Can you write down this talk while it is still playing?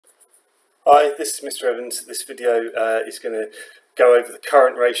Hi, this is Mr. Evans. This video is going to go over the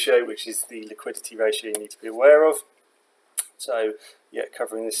current ratio, which is the liquidity ratio you need to be aware of. So, yeah,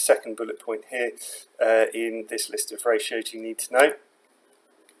 covering this second bullet point here in this list of ratios you need to know.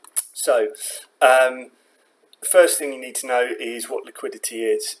 So, the first thing you need to know is what liquidity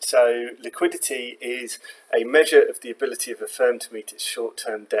is. So liquidity is a measure of the ability of a firm to meet its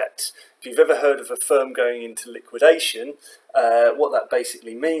short-term debts. If you've ever heard of a firm going into liquidation, what that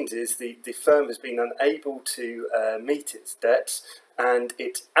basically means is the firm has been unable to meet its debts and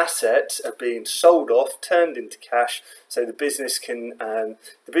its assets are being sold off, turned into cash, so the business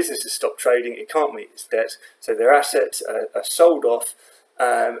has stopped trading, it can't meet its debts, so their assets are sold off.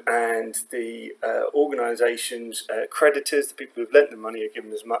 And the organisation's creditors, the people who've lent the money, are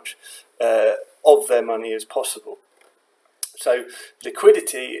given as much of their money as possible. So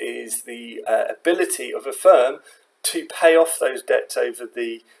liquidity is the ability of a firm to pay off those debts over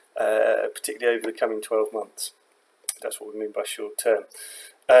the, particularly over the coming 12 months. That's what we mean by short term.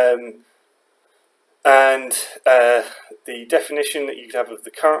 The definition that you could have of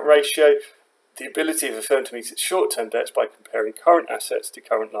the current ratio: the ability of a firm to meet its short-term debts by comparing current assets to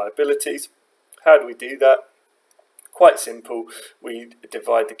current liabilities. How do we do that? Quite simple. We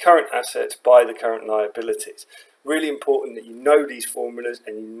divide the current assets by the current liabilities. Really important that you know these formulas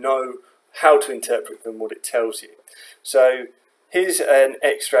and you know how to interpret them, what it tells you. So here's an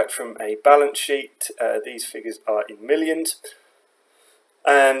extract from a balance sheet. These figures are in millions.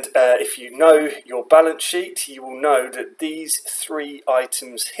 And if you know your balance sheet, you will know that these three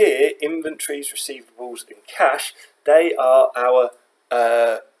items here, inventories, receivables and cash, they are our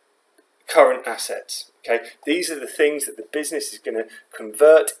current assets. Okay, these are the things that the business is going to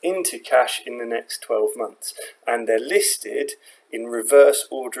convert into cash in the next 12 months. And they're listed in reverse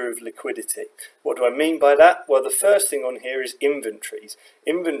order of liquidity. What do I mean by that? Well, the first thing on here is inventories.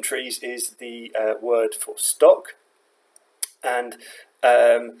 Inventories is the word for stock. And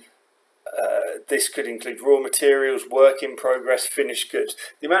this could include raw materials, work in progress, finished goods.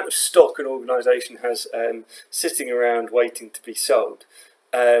 The amount of stock an organisation has sitting around waiting to be sold.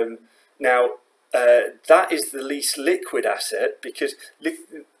 That is the least liquid asset, because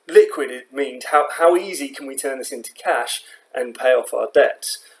liquid means how easy can we turn this into cash and pay off our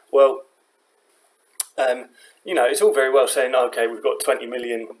debts. Well, you know, it's all very well saying, okay, we've got £20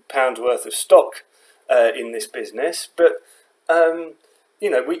 million worth of stock in this business, but you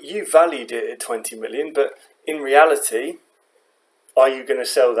know, you valued it at 20 million, but in reality, are you going to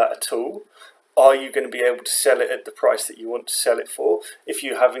sell that at all? Are you going to be able to sell it at the price that you want to sell it for? If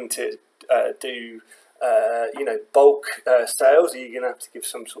you're having to do, you know, bulk sales, are you going to have to give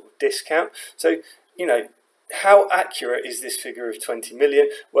some sort of discount? So, you know, how accurate is this figure of 20 million?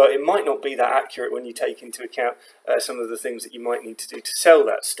 Well, it might not be that accurate when you take into account some of the things that you might need to do to sell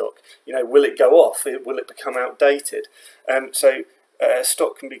that stock. You know, will it go off? Will it become outdated?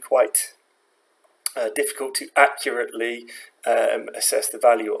 Stock can be quite difficult to accurately assess the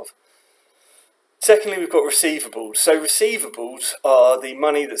value of. Secondly, we've got receivables. So receivables are the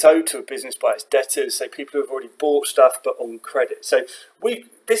money that's owed to a business by its debtors, so people who have already bought stuff but on credit. So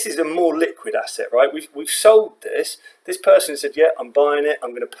this is a more liquid asset, right? We've sold this. This person said, yeah, I'm buying it, I'm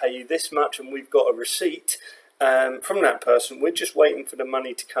going to pay you this much, and we've got a receipt from that person. We're just waiting for the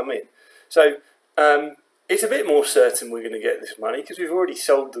money to come in. So it's a bit more certain we're going to get this money because we've already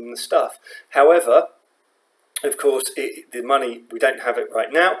sold them the stuff. However, of course, the money, we don't have it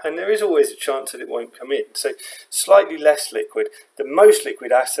right now, and there is always a chance that it won't come in. So slightly less liquid. The most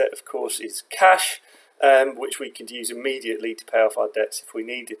liquid asset, of course, is cash, which we could use immediately to pay off our debts if we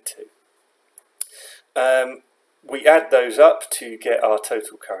needed to. We add those up to get our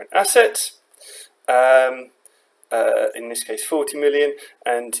total current assets. In this case 40 million,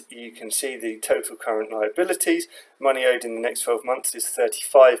 and you can see the total current liabilities. Money owed in the next 12 months is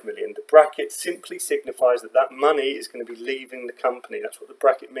 35 million. The bracket simply signifies that that money is going to be leaving the company. That's what the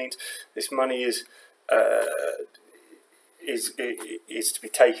bracket means. This money is to be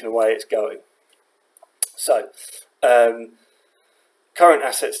taken away, it's going. So current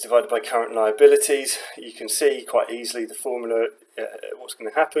assets divided by current liabilities. You can see quite easily the formula, what's going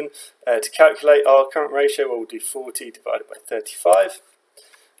to happen. To calculate our current ratio, we'll do 40 divided by 35,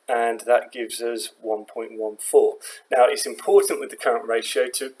 and that gives us 1.14. Now, it's important with the current ratio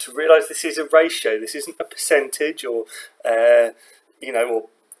to realise this is a ratio. This isn't a percentage or you know, or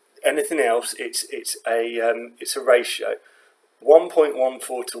anything else. It's a ratio.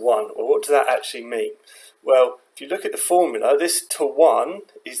 1.14 to 1. Well, what does that actually mean? Well, if you look at the formula, this to 1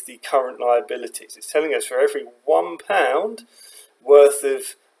 is the current liabilities. It's telling us for every £1 worth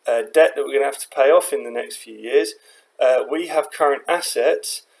of debt that we're going to have to pay off in the next few years, we have current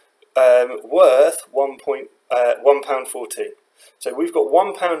assets worth £1.14. So we've got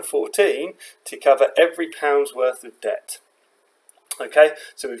 £1.14 to cover every pound's worth of debt. Okay,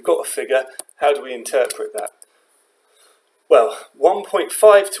 so we've got a figure. How do we interpret that? Well,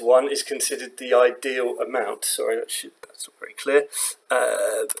 1.5 to 1 is considered the ideal amount. Sorry, that's not very clear.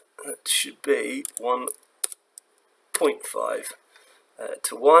 That should be 1.5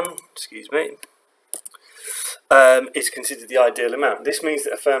 to 1, excuse me, is considered the ideal amount. This means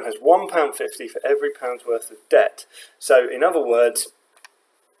that a firm has £1.50 for every pound's worth of debt. So, in other words,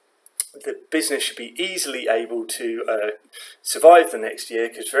 the business should be easily able to survive the next year,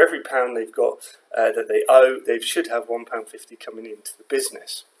 because for every pound they've got that they owe, they should have £1.50 coming into the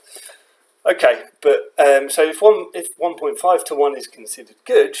business. Okay, but so if 1.5 to 1 is considered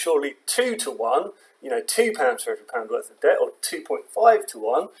good, surely 2 to 1, £2 for every pound worth of debt, or 2.5 to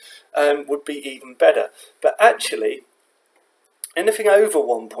 1 would be even better. But actually, anything over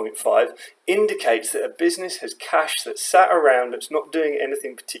 1.5 indicates that a business has cash that's sat around, that's not doing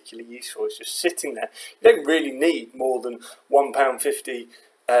anything particularly useful. It's just sitting there. You don't really need more than £1.50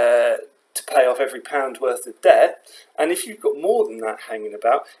 to pay off every pound worth of debt. And if you've got more than that hanging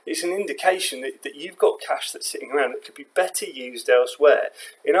about, it's an indication that you've got cash that's sitting around that could be better used elsewhere.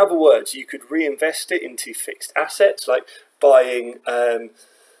 In other words, you could reinvest it into fixed assets, like buying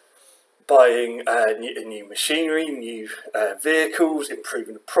new machinery, new vehicles,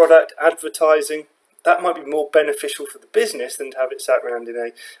 improving the product, advertising. That might be more beneficial for the business than to have it sat around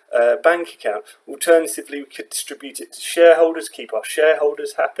in a bank account. Alternatively, we could distribute it to shareholders, keep our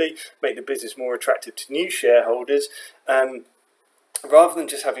shareholders happy, make the business more attractive to new shareholders, rather than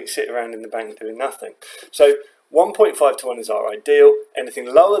just having it sit around in the bank doing nothing. So 1.5 to 1 is our ideal. Anything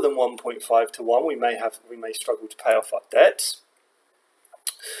lower than 1.5 to 1, we may struggle to pay off our debts.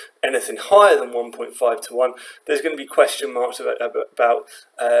 Anything higher than 1.5 to 1, there's going to be question marks about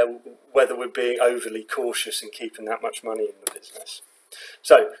whether we're being overly cautious in keeping that much money in the business.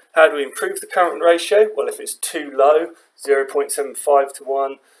 So, how do we improve the current ratio? Well, if it's too low, 0.75 to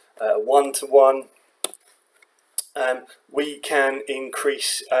 1, 1 to 1, we can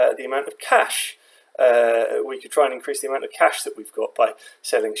increase the amount of cash. We could try and increase the amount of cash that we've got by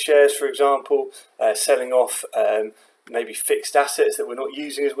selling shares, for example, selling off maybe fixed assets that we're not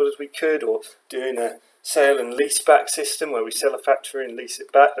using as well as we could, or doing a sale and lease back system where we sell a factory and lease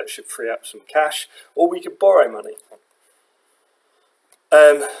it back. That should free up some cash. Or we could borrow money.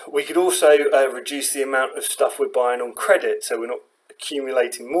 We could also reduce the amount of stuff we're buying on credit, so we're not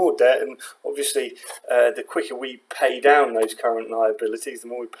accumulating more debt. And obviously, the quicker we pay down those current liabilities, the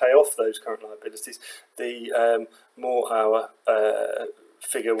more we pay off those current liabilities, the more our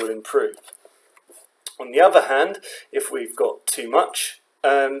figure will improve. On the other hand, if we've got too much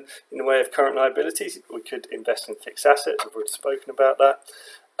in the way of current liabilities, we could invest in fixed assets. I've already spoken about that.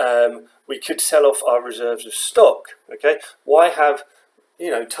 We could sell off our reserves of stock. Okay, why have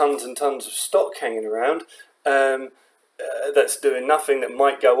tons and tons of stock hanging around that's doing nothing, that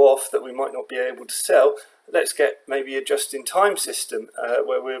might go off, that we might not be able to sell? Let's get maybe a just-in-time system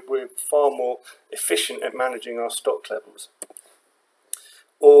where we're far more efficient at managing our stock levels.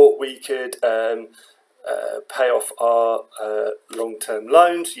 Or we could pay off our long-term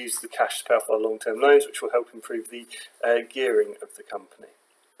loans, use the cash to pay off our long-term loans, which will help improve the gearing of the company.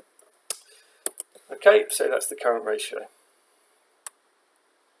 Okay, so that's the current ratio.